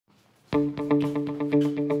Hey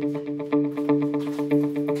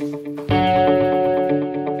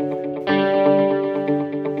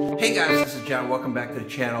guys, this is John. Welcome back to the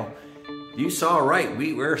channel. You saw right,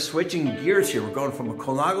 we're switching gears here. We're going from a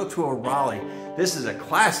Colnago to a Raleigh. This is a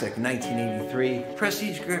classic 1983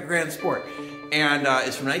 Prestige Grand Sport. And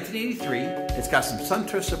it's from 1983. It's got some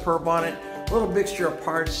Suntour Superb on it, a little mixture of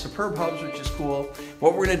parts, Superb hubs, which is cool.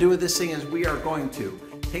 What we're gonna do with this thing is we are going to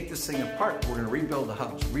take this thing apart. We're gonna rebuild the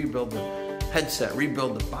hubs, rebuild the headset,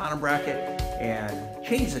 rebuild the bottom bracket, and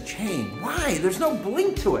change the chain. Why? There's no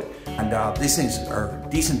blink to it. And these things are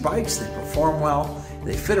decent bikes, they perform well,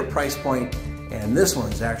 they fit a price point, and this one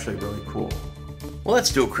is actually really cool. Well,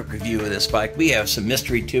 let's do a quick review of this bike. We have some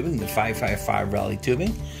mystery tubing, the 555 Raleigh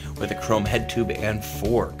tubing, with a chrome head tube and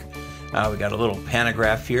fork. We got a little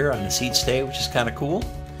pantograph here on the seat stay, which is kind of cool.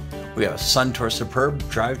 We have a Suntour Superb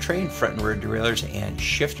drivetrain, front and rear derailleurs and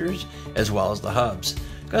shifters, as well as the hubs.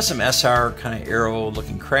 Got some SR kind of Aero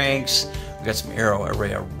looking cranks. We got some Aero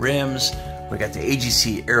array of rims. We got the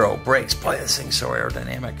AGC Aero brakes. Boy, this thing's so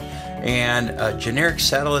aerodynamic. And a generic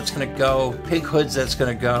saddle that's gonna go, pig hoods that's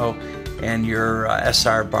gonna go, and your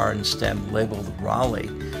SR bar and stem labeled Raleigh.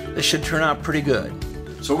 This should turn out pretty good.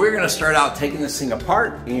 So we're gonna start out taking this thing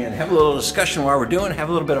apart and have a little discussion while we're doing it, have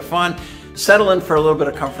a little bit of fun, settle in for a little bit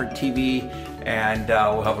of comfort TV, and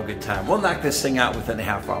we'll have a good time. We'll knock this thing out within a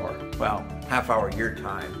half hour. Well, half hour your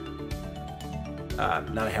time,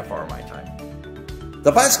 not a half hour my time.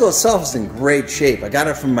 The bicycle itself is in great shape. I got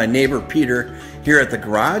it from my neighbor Peter here at the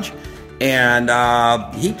garage, and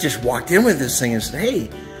he just walked in with this thing and said, hey,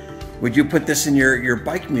 would you put this in your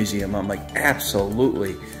bike museum? I'm like,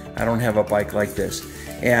 absolutely. I don't have a bike like this.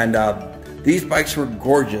 And these bikes were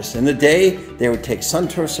gorgeous. In the day, they would take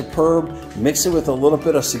Suntour Superb, mix it with a little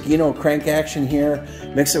bit of Sagino crank action here,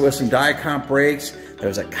 mix it with some Diacomp brakes. There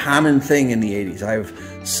was a common thing in the 80s. I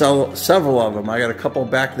have several of them. I got a couple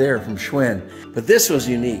back there from Schwinn. But this was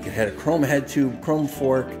unique. It had a chrome head tube, chrome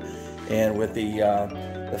fork, and with the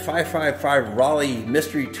 555 Raleigh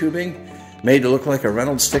mystery tubing, made to look like a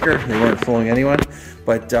Reynolds sticker. They weren't fooling anyone.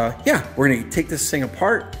 But yeah, we're gonna take this thing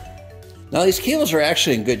apart. Now these cables are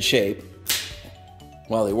actually in good shape.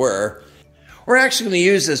 Well, they were. We're actually gonna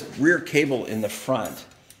use this rear cable in the front.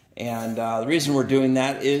 And the reason we're doing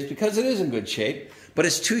that is because it is in good shape, but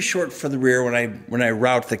it's too short for the rear when I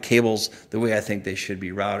route the cables the way I think they should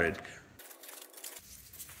be routed.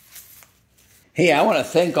 Hey, I wanna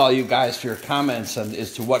thank all you guys for your comments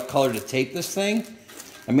as to what color to tape this thing.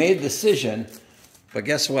 I made a decision, but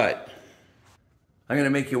guess what? I'm gonna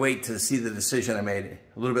make you wait to see the decision I made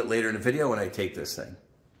a little bit later in the video when I tape this thing.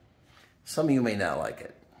 Some of you may not like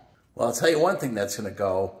it. Well, I'll tell you one thing that's gonna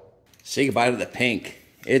go. Say goodbye to the pink.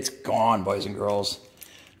 It's gone, boys and girls.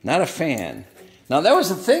 Not a fan. Now that was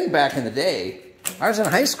the thing back in the day. I was in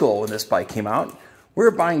high school when this bike came out. We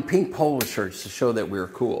were buying pink polo shirts to show that we were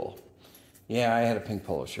cool. Yeah, I had a pink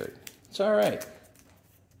polo shirt. It's all right.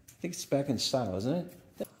 I think it's back in style, isn't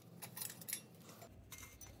it?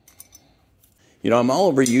 You know, I'm all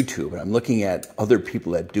over YouTube, and I'm looking at other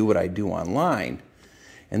people that do what I do online.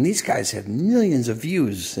 And these guys have millions of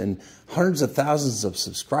views and hundreds of thousands of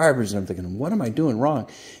subscribers, and I'm thinking, what am I doing wrong?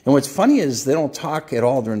 And what's funny is they don't talk at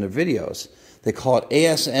all during their videos. They call it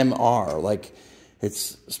ASMR, like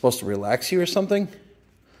it's supposed to relax you or something.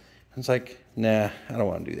 It's like, nah, I don't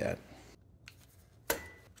want to do that.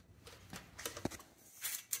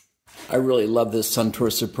 I really love this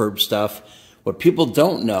Suntour Superb stuff. What people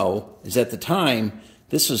don't know is at the time,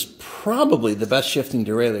 this was probably the best shifting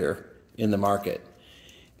derailleur in the market.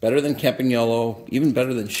 Better than Campagnolo, even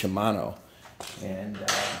better than Shimano. And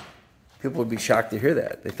people would be shocked to hear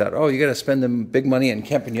that. They thought, oh, you got to spend the big money on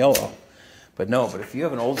Campagnolo. But no, but if you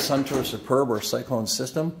have an old Suntour Superb or Cyclone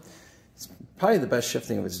system, it's probably the best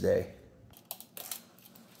shifting of its day.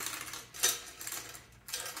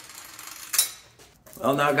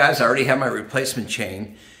 Well, now, guys, I already have my replacement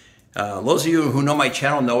chain. Those of you who know my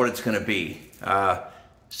channel know what it's going to be.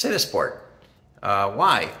 Citisport.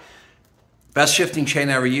 Why? Best shifting chain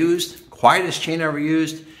I ever used, quietest chain I ever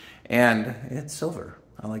used, and it's silver.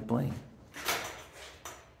 I like bling.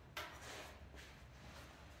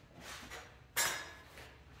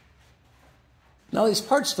 Now, these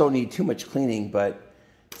parts don't need too much cleaning, but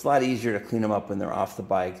it's a lot easier to clean them up when they're off the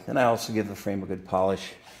bike. And I also give the frame a good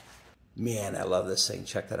polish. Man, I love this thing.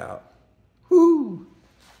 Check that out. Woo!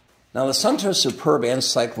 Now, the Suntour Superb and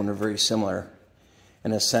Cyclone are very similar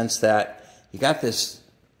in a sense that you got this,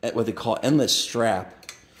 what they call endless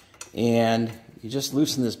strap, and you just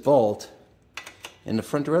loosen this bolt, and the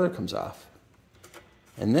front derailleur comes off.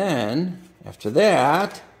 And then, after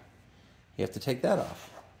that, you have to take that off.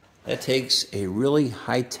 That takes a really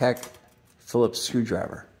high-tech Phillips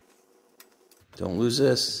screwdriver. Don't lose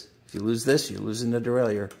this. If you lose this, you're losing the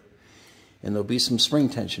derailleur. And there'll be some spring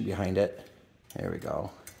tension behind it. There we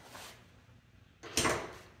go.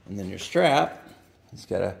 And then your strap,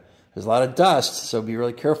 there's a lot of dust, so be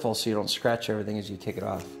really careful so you don't scratch everything as you take it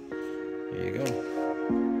off. There you go.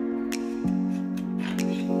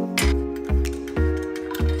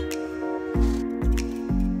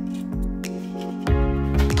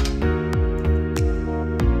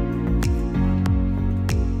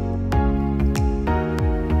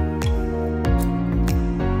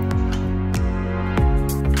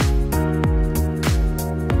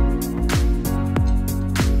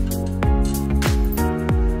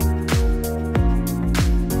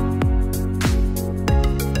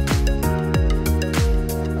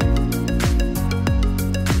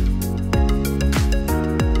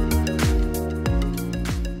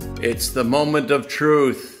 It's the moment of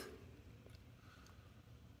truth.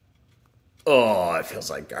 Oh, it feels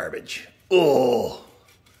like garbage. Oh.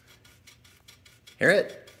 Hear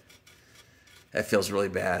it? That feels really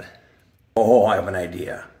bad. Oh, I have an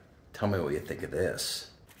idea. Tell me what you think of this.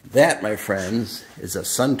 That, my friends, is a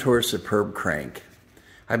Suntour Superb crank.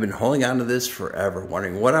 I've been holding on to this forever,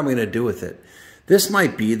 wondering what I'm going to do with it. This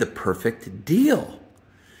might be the perfect deal.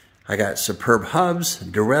 I got superb hubs,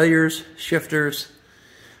 derailleurs, shifters.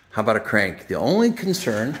 How about a crank? The only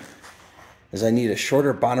concern is I need a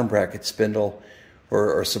shorter bottom bracket spindle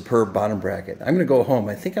or a superb bottom bracket. I'm gonna go home.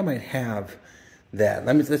 I think I might have that.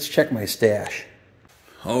 Let's check my stash.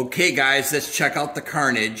 Okay guys, let's check out the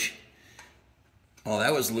carnage. Oh,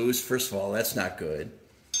 that was loose. First of all, that's not good.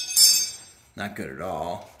 Not good at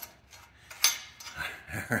all.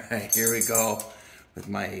 All right, here we go with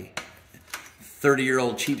my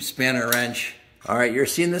 30-year-old cheap spanner wrench. All right, you're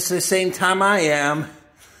seeing this at the same time I am.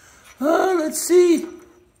 Let's see.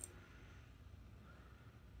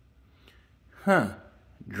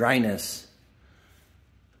 Dryness.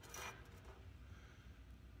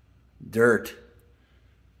 Dirt.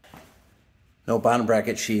 No bottom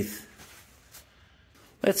bracket sheath.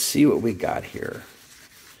 Let's see what we got here.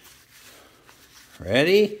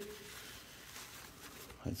 Ready?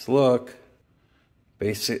 Let's look.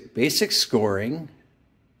 Basic scoring.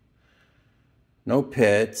 No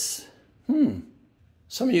pits.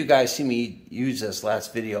 Some of you guys see me use this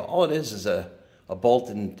last video. All it is a bolt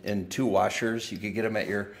and two washers. You could get them at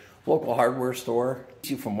your local hardware store. Keeps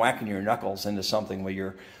you from whacking your knuckles into something while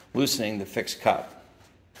you're loosening the fixed cup.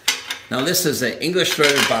 Now this is an English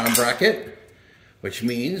threaded bottom bracket, which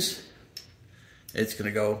means it's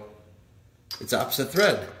gonna go, it's opposite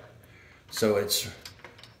thread. So it's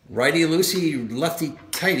righty loosey, lefty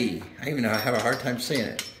tighty. I even know I have a hard time saying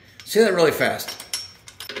it. Say that really fast.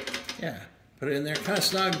 Yeah. Put it in there, kind of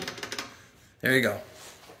snug. There you go.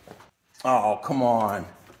 Oh, come on.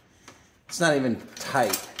 It's not even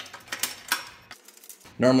tight.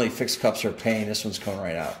 Normally fixed cups are a pain. This one's coming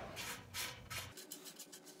right out.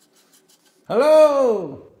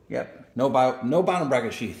 Hello! Yep, no bottom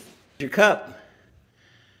bracket sheath. Your cup.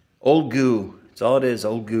 Old goo. That's all it is,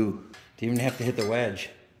 old goo. Didn't even have to hit the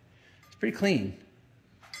wedge. It's pretty clean.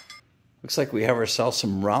 Looks like we have ourselves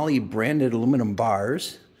some Raleigh branded aluminum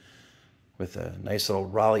bars with a nice little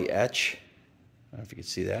Raleigh etch. I don't know if you can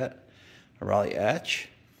see that. A Raleigh etch.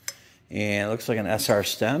 And it looks like an SR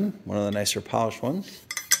stem, one of the nicer polished ones.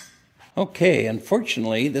 Okay,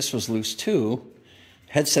 unfortunately, this was loose too.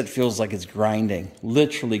 Headset feels like it's grinding,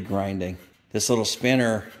 literally grinding. This little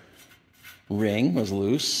spanner ring was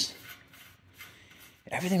loose.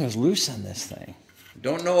 Everything was loose on this thing.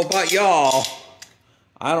 Don't know about y'all.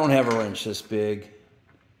 I don't have a wrench this big.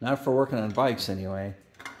 Not for working on bikes anyway.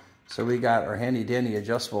 So we got our handy dandy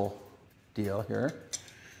adjustable deal here.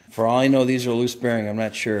 For all I know, these are loose bearing. I'm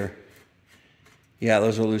not sure. Yeah,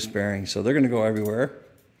 those are loose bearings. So they're going to go everywhere.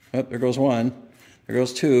 Oh, there goes one. There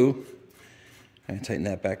goes two. I tighten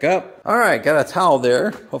that back up. All right, got a towel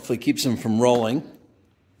there. Hopefully keeps them from rolling.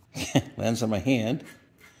 Lands on my hand.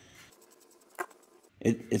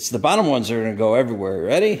 It's the bottom ones that are going to go everywhere.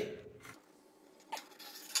 Ready?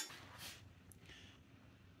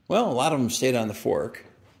 Well, a lot of them stayed on the fork.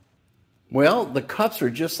 Well, the cups are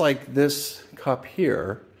just like this cup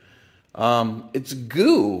here. It's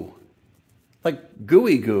goo, like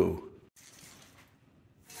gooey goo.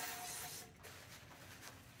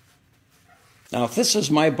 Now, if this was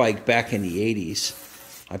my bike back in the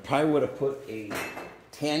 80s, I probably would have put a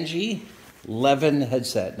Tangy Levin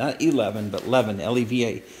headset. Not 11, but Levin,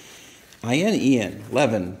 L-E-V-A-I-N-E-N,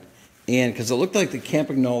 Levin. And because it looked like the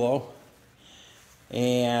Campagnolo,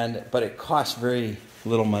 but it cost very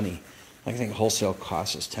little money. I think wholesale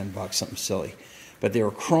cost us $10, something silly. But they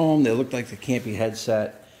were chrome, they looked like the Campy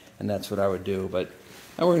headset, and that's what I would do. But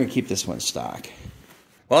we're going to keep this one stock.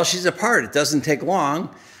 While she's apart, it doesn't take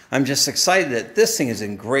long. I'm just excited that this thing is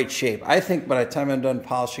in great shape. I think by the time I'm done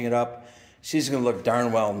polishing it up, she's going to look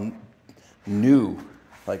darn well new,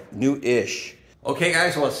 like new-ish. Okay,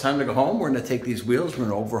 guys, well, it's time to go home. We're going to take these wheels. We're going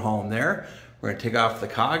to overhaul them there. We're going to take off the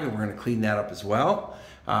cog, and we're going to clean that up as well.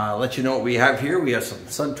 Let you know what we have here. We have some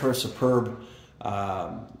Suntour Superb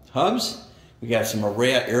hubs. We got some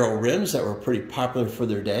Araya Aero rims that were pretty popular for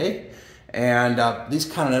their day. And these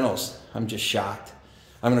Continentals, I'm just shocked.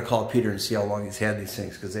 I'm going to call Peter and see how long he's had these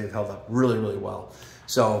things because they've held up really, really well.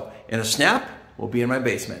 So in a snap, we'll be in my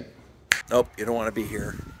basement. Nope, you don't want to be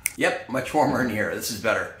here. Yep, much warmer in here. This is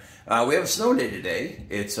better. We have a snow day today.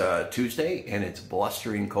 It's Tuesday and it's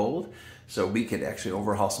blustering cold. So we could actually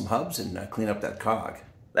overhaul some hubs and clean up that cog.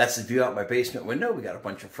 That's the view out my basement window. We got a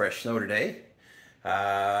bunch of fresh snow today.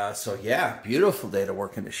 So yeah, beautiful day to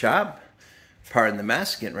work in the shop. Pardon the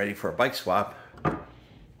mess, getting ready for a bike swap.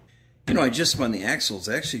 You know, I just spun the axles.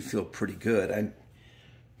 They actually feel pretty good.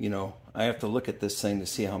 I have to look at this thing to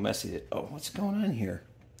see how messy it is. Oh, what's going on here?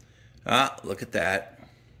 Ah, look at that.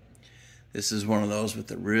 This is one of those with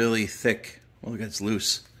the really thick, well, look, it's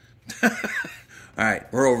loose. All right,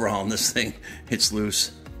 we're overhauling this thing. It's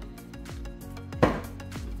loose.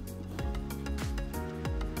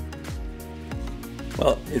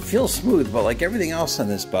 Well, it feels smooth, but like everything else on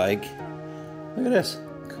this bike, look at this.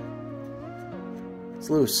 It's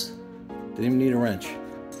loose. Didn't even need a wrench.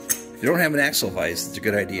 If you don't have an axle vise, it's a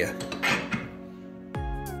good idea.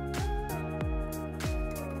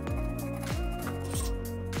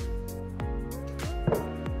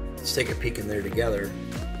 Let's take a peek in there together.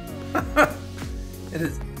 It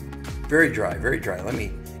is very dry, very dry. Let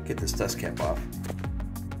me get this dust cap off.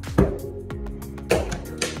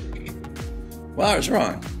 Well, I was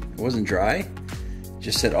wrong. It wasn't dry. It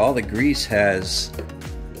just that all the grease has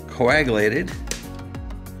coagulated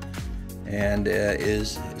and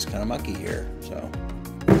is kind of mucky here. So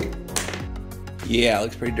yeah, it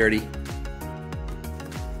looks pretty dirty.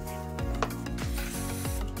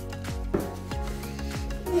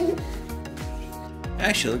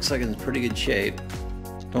 Actually, it looks like it's in pretty good shape.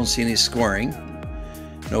 Don't see any scoring.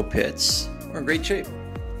 No pits. We're in great shape.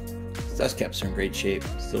 Dust caps are in great shape.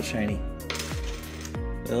 Still shiny.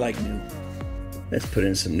 They're like new. Let's put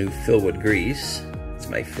in some new Philwood grease. It's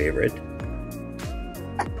my favorite.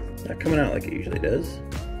 Not coming out like it usually does.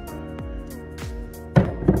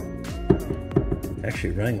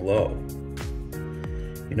 Actually running low.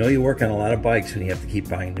 You know you work on a lot of bikes when you have to keep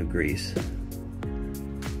buying new grease.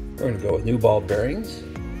 We're going to go with new ball bearings.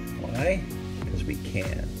 Why? Because we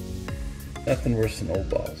can. Nothing worse than old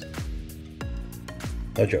balls.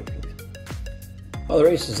 No joke, please. Well, the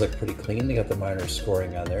races look pretty clean. They got the minor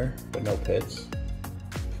scoring on there, but no pits.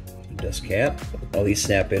 Dust cap. All these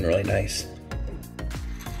snap in really nice.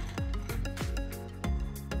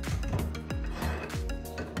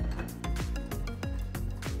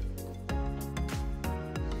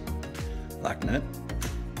 Lock nut.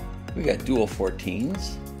 We got dual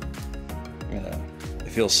 14s.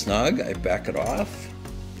 It feels snug. I back it off.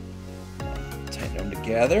 Tighten them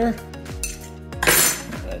together.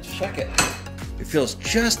 Let's check it. It feels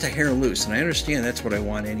just a hair loose, and I understand that's what I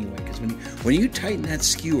want anyway. Because when you tighten that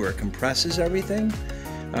skewer, it compresses everything.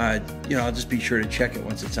 I'll just be sure to check it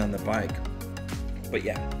once it's on the bike. But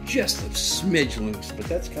yeah, just a smidge loose. But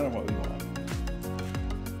that's kind of what we want.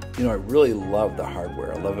 You know, I really love the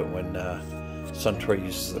hardware. I love it when Suntour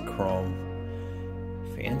uses the chrome.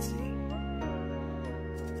 Fancy.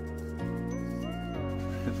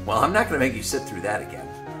 Well, I'm not going to make you sit through that again.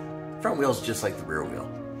 The front wheel's just like the rear wheel.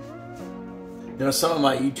 You know, some of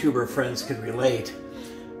my YouTuber friends could relate.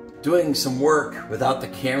 Doing some work without the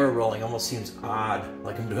camera rolling almost seems odd,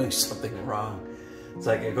 like I'm doing something wrong. It's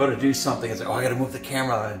like I go to do something, it's like, oh, I got to move the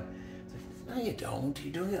camera. And it's like, no, you don't.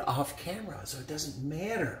 You're doing it off camera, so it doesn't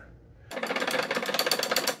matter.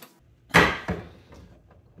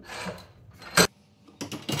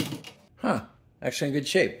 Huh, actually in good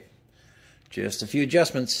shape. Just a few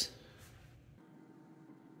adjustments.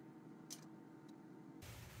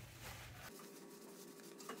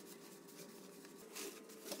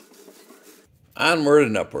 Onward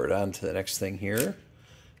and upward, on to the next thing here.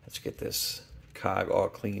 Let's get this cog all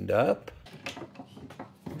cleaned up.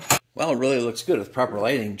 Well, it really looks good with proper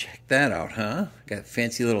lighting. Check that out, huh? Got a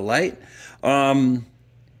fancy little light. Yeah,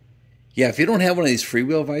 if you don't have one of these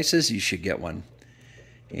freewheel vices, you should get one.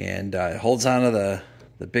 And it holds on to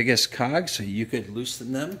the biggest cog, so you could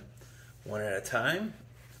loosen them one at a time.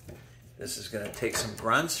 This is going to take some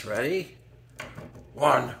grunts. Ready?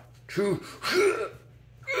 1, 2.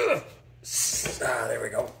 There we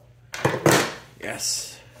go.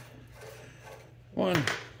 Yes. One.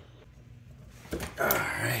 All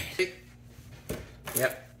right.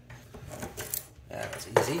 Yep. That was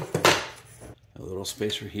easy. A little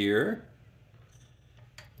spacer here.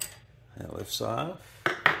 That lifts off.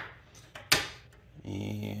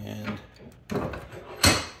 And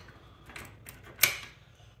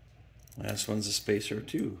last one's a spacer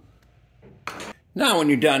too. Now when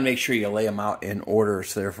you're done, make sure you lay them out in order,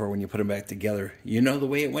 so therefore when you put them back together, you know the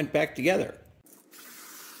way it went back together.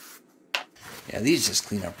 Yeah, these just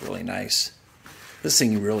clean up really nice. This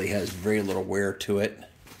thing really has very little wear to it.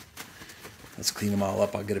 Let's clean them all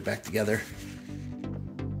up. I'll get it back together.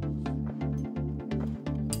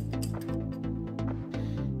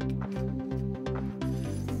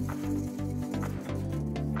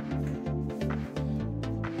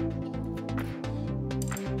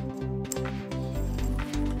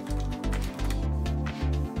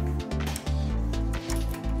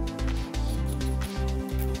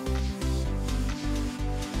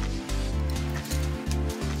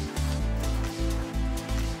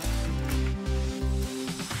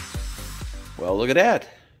 Well, look at that.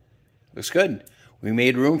 Looks good. We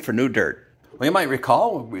made room for new dirt. Well, you might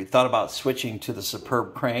recall we thought about switching to the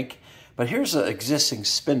Superb crank, but here's an existing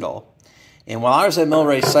spindle. And while I was at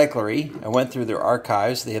Millrace Cyclery, I went through their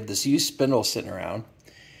archives. They have this used spindle sitting around.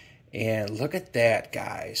 And look at that,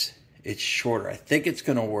 guys. It's shorter. I think it's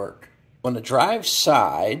going to work. On the drive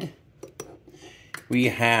side, we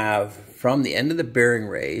have from the end of the bearing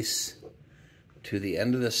race to the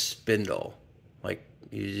end of the spindle. Like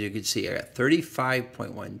as you can see, I got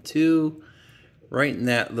 35.12 right in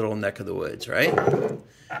that little neck of the woods, right?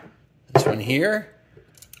 This one here,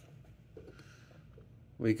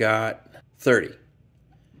 we got 30.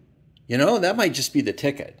 You know, that might just be the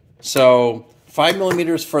ticket. So 5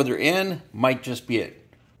 millimeters further in might just be it.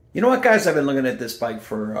 You know what, guys? I've been looking at this bike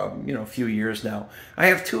for a few years now. I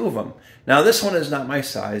have two of them. Now, this one is not my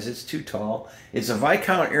size. It's too tall. It's a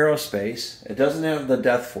Viscount Aerospace. It doesn't have the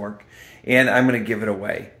death fork, and I'm going to give it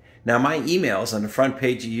away. Now, my email's on the front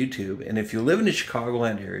page of YouTube, and if you live in the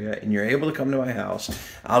Chicagoland area and you're able to come to my house,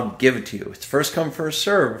 I'll give it to you. It's first come, first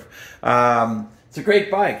serve. It's a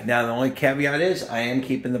great bike. Now, the only caveat is I am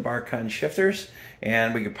keeping the Barcon shifters,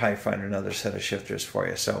 and we could probably find another set of shifters for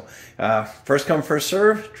you. So first come, first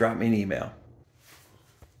serve, drop me an email.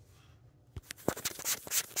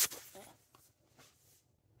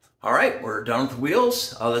 All right, we're done with the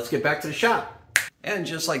wheels. Let's get back to the shop. And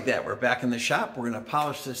just like that, we're back in the shop. We're going to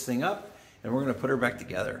polish this thing up, and we're going to put her back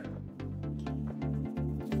together.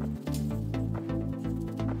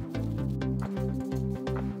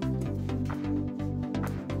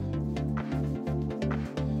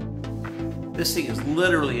 This thing is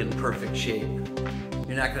literally in perfect shape.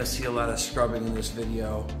 You're not going to see a lot of scrubbing in this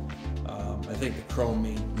video. I think the chrome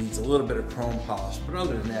needs a little bit of chrome polish, but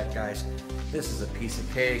other than that, guys, this is a piece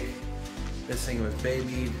of cake. This thing was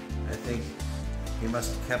babied. I think he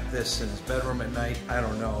must have kept this in his bedroom at night. I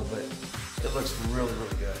don't know, but it looks really,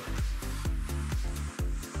 really good.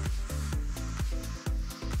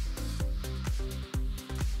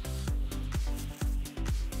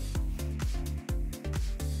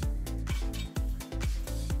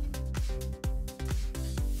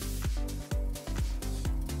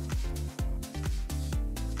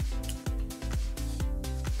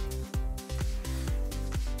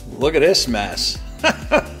 Look at this mess.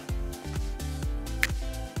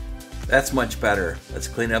 That's much better. Let's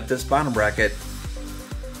clean up this bottom bracket.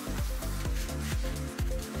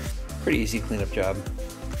 Pretty easy cleanup job.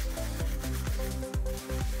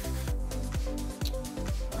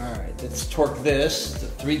 All right, let's torque this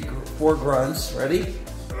to 4 grunts. Ready?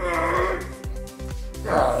 Oh,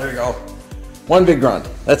 there you go. One big grunt.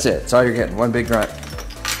 That's it. That's all you're getting. One big grunt.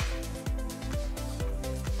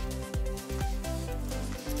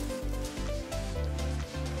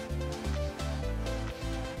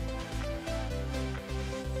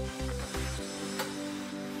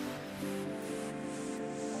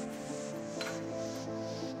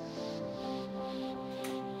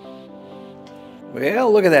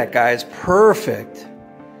 Well, look at that, guys. Perfect.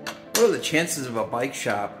 What are the chances of a bike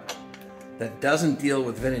shop that doesn't deal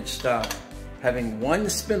with vintage stuff having one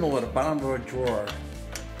spindle at the bottom of a drawer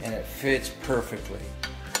and it fits perfectly?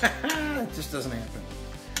 It just doesn't happen.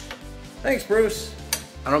 Thanks, Bruce.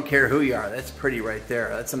 I don't care who you are. That's pretty right there.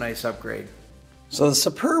 That's a nice upgrade. So the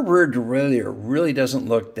Superb rear derailleur really doesn't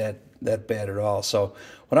look that bad at all. So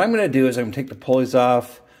what I'm going to do is I'm going to take the pulleys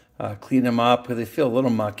off, clean them up because they feel a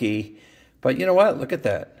little mucky. But you know what? Look at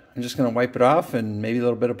that. I'm just going to wipe it off and maybe a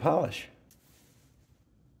little bit of polish.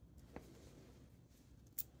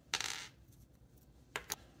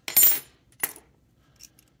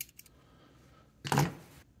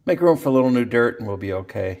 Make room for a little new dirt and we'll be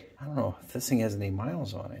okay. I don't know if this thing has any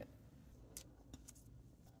miles on it.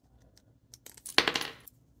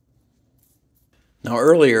 Now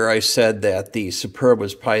earlier I said that the Superb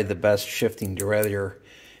was probably the best shifting derailleur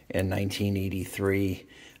in 1983.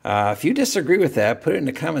 If you disagree with that, put it in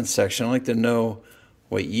the comments section. I'd like to know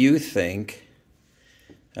what you think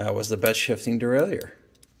was the best shifting derailleur.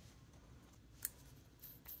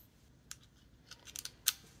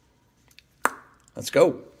 Let's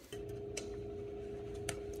go.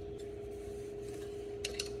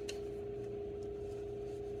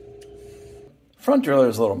 Front derailleur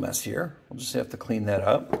is a little messier. We'll just have to clean that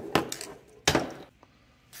up.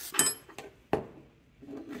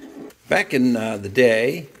 Back in the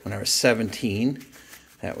day, when I was 17,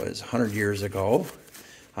 that was 100 years ago,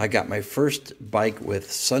 I got my first bike with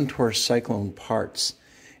Suntour Cyclone parts.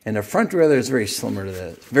 And the front derailleur is very similar to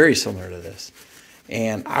this.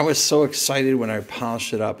 And I was so excited when I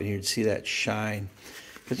polished it up and you'd see that shine.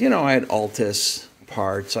 Because, you know, I had Altus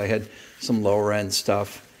parts, I had some lower end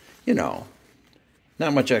stuff, you know,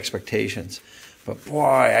 not much expectations. But boy,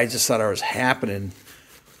 I just thought I was happening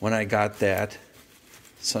when I got that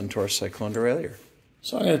Suntour Cyclone derailleur.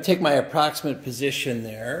 So I'm going to take my approximate position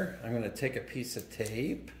there. I'm going to take a piece of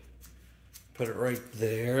tape, put it right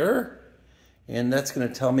there, and that's going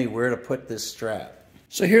to tell me where to put this strap.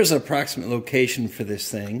 So here's an approximate location for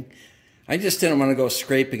this thing. I just didn't want to go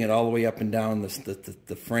scraping it all the way up and down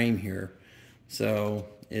the frame here. So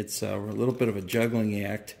it's a little bit of a juggling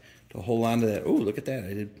act to hold on to that. Oh, look at that.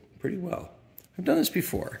 I did pretty well. I've done this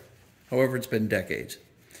before. However, it's been decades.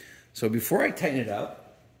 So before I tighten it up,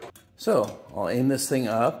 so I'll aim this thing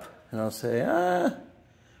up and I'll say,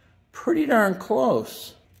 pretty darn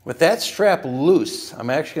close. With that strap loose, I'm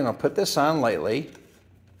actually going to put this on lightly.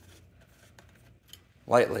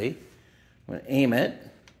 I'm going to aim it,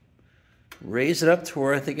 raise it up to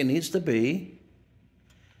where I think it needs to be,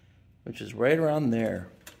 which is right around there.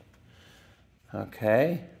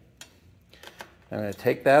 Okay. I'm going to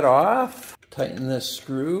take that off, tighten this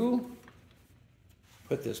screw,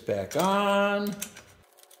 put this back on.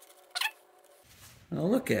 Now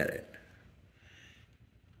look at it.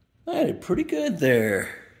 I did pretty good there.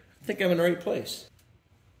 I think I'm in the right place.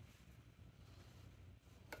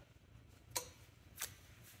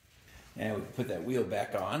 And we can put that wheel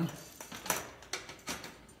back on.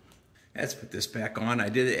 Let's put this back on. I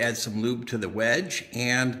did add some lube to the wedge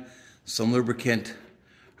and some lubricant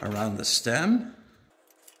around the stem.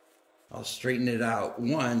 I'll straighten it out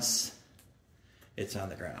once it's on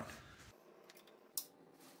the ground.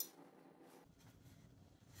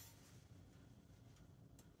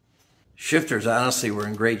 Shifters, honestly, were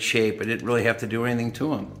in great shape. I didn't really have to do anything to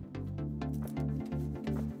them.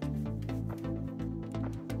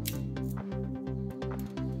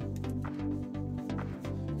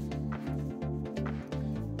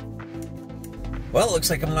 Well, it looks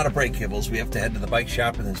like I'm out of brake cables. We have to head to the bike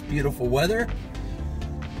shop in this beautiful weather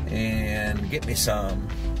and get me some.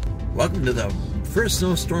 Welcome to the first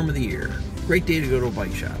snowstorm of the year. Great day to go to a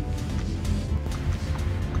bike shop.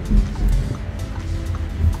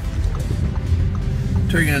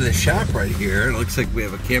 Turning into the shop right here, it looks like we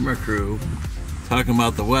have a camera crew talking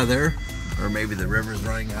about the weather, or maybe the river's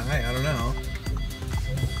running high, I don't know.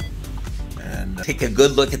 And take a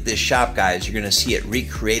good look at this shop, guys. You're gonna see it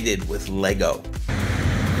recreated with Lego.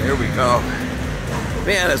 There we go.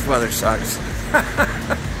 Man, this weather sucks.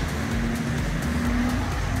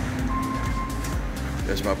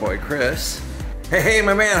 There's my boy Chris. Hey,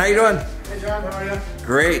 my man, how you doing? Hey John, how are you?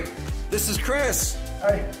 Great. This is Chris.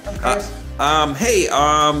 Hi, I'm Chris.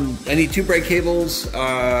 I need 2 brake cables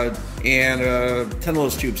and 10 of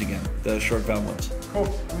those tubes again, the short valve ones. Cool,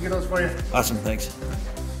 let me get those for you. Awesome, thanks.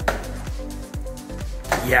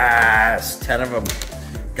 Yes, 10 of them.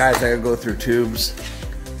 Guys, I gotta go through tubes,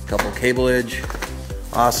 a couple cableage.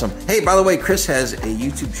 Awesome. Hey, by the way, Chris has a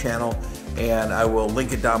YouTube channel, and I will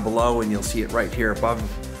link it down below, and you'll see it right here above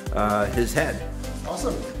his head.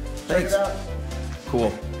 Awesome. Thanks. Check it out.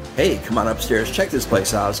 Cool. Hey, come on upstairs. Check this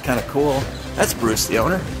place out. It's kind of cool. That's Bruce, the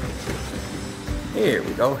owner. Here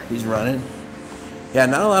we go. He's running. Yeah,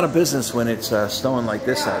 not a lot of business when it's snowing like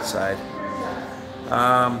this outside.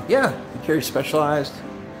 Yeah, he carries Specialized.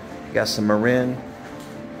 Got some Marin.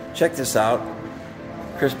 Check this out.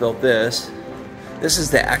 Chris built this. This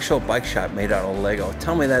is the actual bike shop made out of Lego.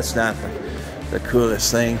 Tell me that's not the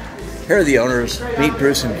coolest thing. Here are the owners. Meet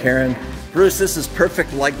Bruce and Karen. Bruce, this is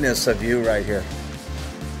perfect likeness of you right here.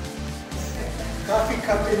 Coffee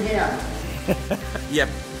cup in hand. Yep.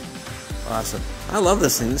 Awesome. I love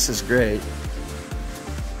this thing. This is great.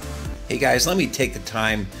 Hey guys, let me take the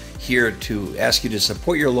time here to ask you to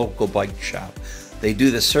support your local bike shop. They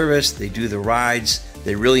do the service, they do the rides,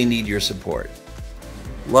 they really need your support.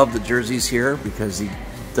 Love the jerseys here because he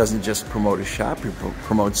doesn't just promote his shop, he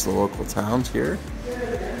promotes the local towns here.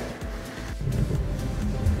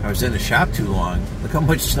 I was in the shop too long. Look how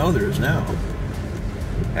much snow there is now.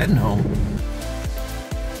 Heading home.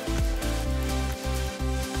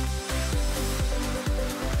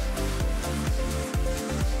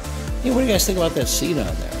 Hey, what do you guys think about that seat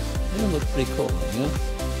on there? It look pretty cool, you know?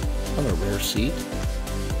 Kind of a rare seat.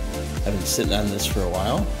 I've been sitting on this for a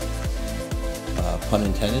while. Pun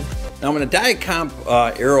intended. Now, when a Diet Comp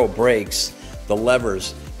Aero brakes, the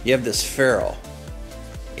levers, you have this ferrule.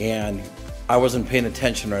 And I wasn't paying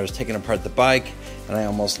attention when I was taking apart the bike, and I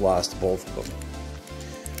almost lost both of them.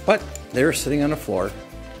 But they were sitting on the floor.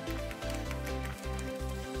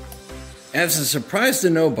 As a surprise to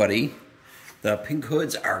nobody, the pink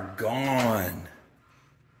hoods are gone.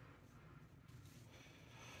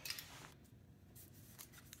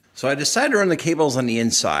 So I decided to run the cables on the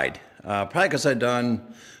inside, probably because I'd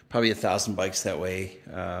done probably 1,000 bikes that way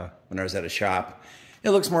when I was at a shop. It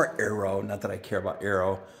looks more aero, not that I care about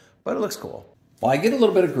aero, but it looks cool. Well, I get a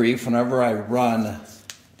little bit of grief whenever I run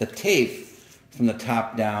the tape from the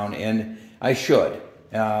top down, and I should,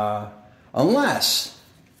 unless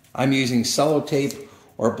I'm using sellotape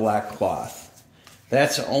or black cloth.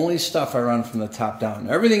 That's the only stuff I run from the top down.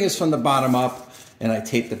 Everything is from the bottom up, and I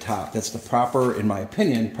tape the top. That's the proper, in my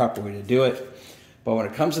opinion, proper way to do it. But when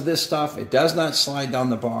it comes to this stuff, it does not slide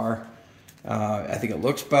down the bar. I think it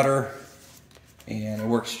looks better, and it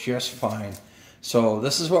works just fine. So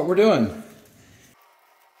this is what we're doing.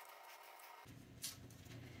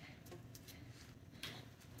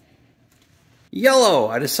 Yellow.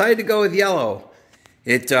 I decided to go with yellow.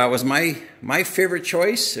 It was my favorite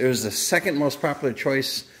choice. It was the second most popular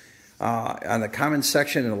choice on the comments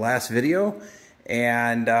section in the last video,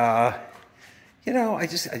 and you know, I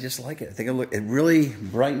just like it. I think it really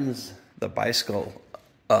brightens the bicycle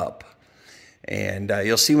up, and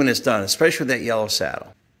you'll see when it's done, especially with that yellow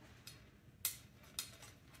saddle.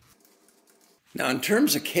 Now, in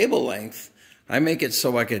terms of cable length, I make it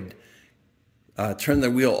so I could turn the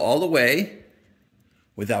wheel all the way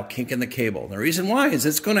without kinking the cable. The reason why is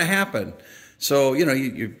it's going to happen. So, you know,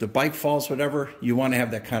 the bike falls, whatever, you want to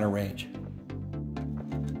have that kind of range.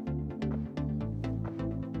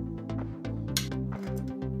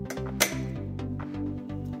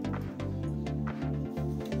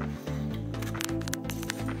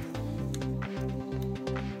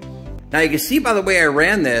 Now you can see by the way I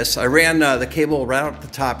ran this, I ran the cable right out the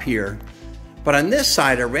top here. But on this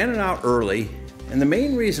side, I ran it out early. And the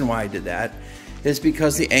main reason why I did that is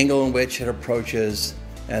because the angle in which it approaches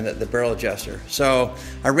and the barrel adjuster. So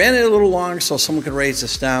I ran it a little long so someone could raise the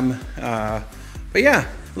stem. But yeah,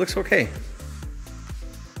 it looks okay.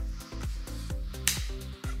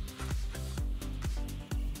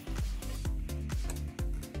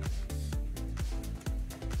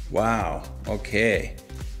 Wow, okay.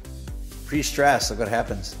 Pretty stressed, look what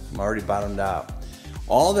happens. I'm already bottomed out.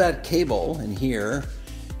 All that cable in here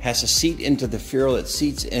has to seat into the ferrule, it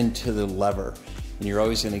seats into the lever. And you're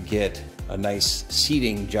always gonna get a nice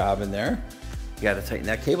seating job in there. You gotta tighten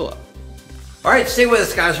that cable up. All right, stay with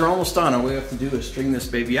us guys, we're almost done. All we have to do is string this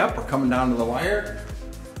baby up. We're coming down to the wire.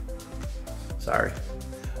 Sorry.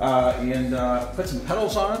 And put some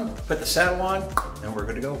pedals on, put the saddle on, and we're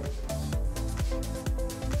good to go.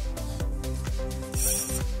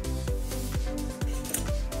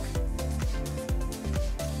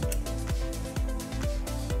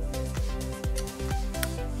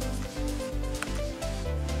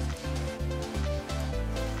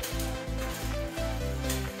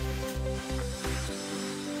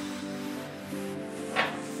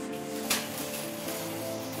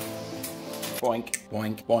 Boink,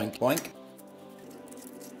 boink, boink, boink.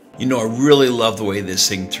 You know, I really love the way this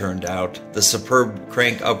thing turned out. The Superb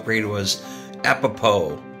crank upgrade was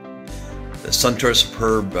apropos. The Suntour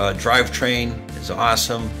Superb drivetrain is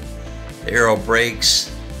awesome. The Aero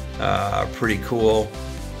brakes are pretty cool.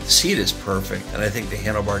 The seat is perfect, and I think the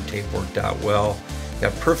handlebar tape worked out well.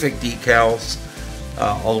 Got perfect decals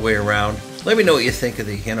all the way around. Let me know what you think of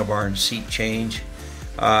the handlebar and seat change.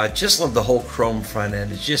 Just love the whole chrome front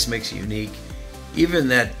end. It just makes it unique. Even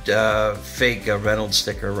that fake Reynolds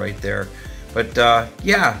sticker right there. But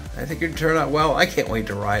yeah, I think it turned out well. I can't wait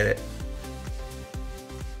to ride it.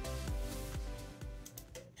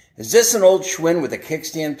 Is this an old Schwinn with a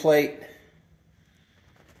kickstand plate?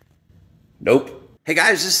 Nope. Hey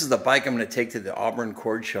guys, this is the bike I'm going to take to the Auburn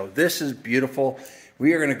Cord Show. This is beautiful.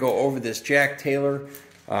 We are going to go over this Jack Taylor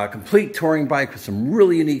complete touring bike with some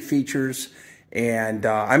really unique features. And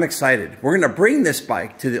I'm excited. We're going to bring this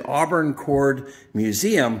bike to the Auburn Cord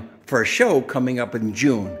Museum for a show coming up in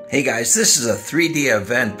June. Hey guys, this is a 3-day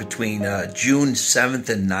event between June 7th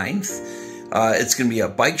and 9th. It's going to be a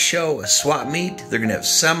bike show, a swap meet. They're going to have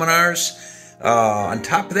seminars. On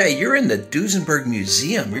top of that, you're in the Duesenberg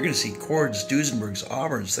Museum. You're going to see Cords, Duesenbergs,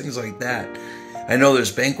 Auburns, things like that. I know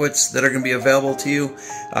there's banquets that are going to be available to you.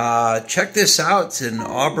 Check this out. It's in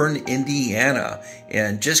Auburn, Indiana.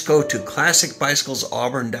 And just go to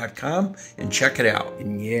classicbicyclesauburn.com and check it out.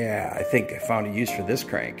 And yeah, I think I found a use for this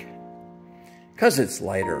crank. Because it's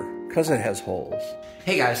lighter, because it has holes.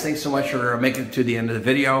 Hey guys, thanks so much for making it to the end of the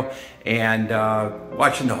video and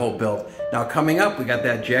watching the whole build. Now coming up, we got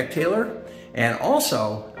that Jack Taylor. And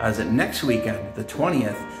also, as of next weekend, the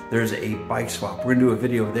 20th, there's a bike swap. We're gonna do a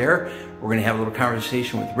video there. We're gonna have a little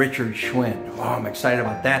conversation with Richard Schwinn. Oh, I'm excited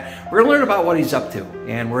about that. We're gonna learn about what he's up to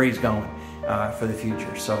and where he's going for the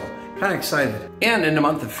future. So, kind of excited. And in the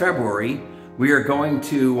month of February, we are going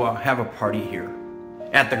to have a party here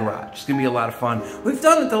at the garage. It's gonna be a lot of fun. We've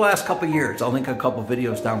done it the last couple of years. I'll link a couple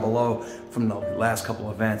videos down below from the last couple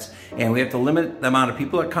of events. And we have to limit the amount of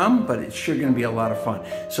people that come, but it's sure gonna be a lot of fun.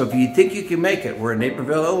 So if you think you can make it, we're in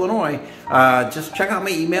Naperville, Illinois, just check out my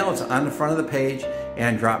email. It's on the front of the page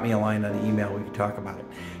and drop me a line on the email. We can talk about it.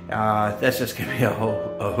 That's just gonna be a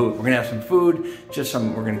hoot. We're gonna have some food,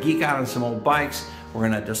 we're gonna geek out on some old bikes. We're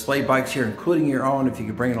gonna display bikes here, including your own if you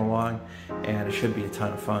can bring it along. And it should be a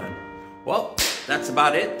ton of fun. Well, that's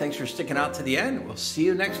about it. Thanks for sticking out to the end. We'll see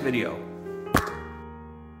you next video.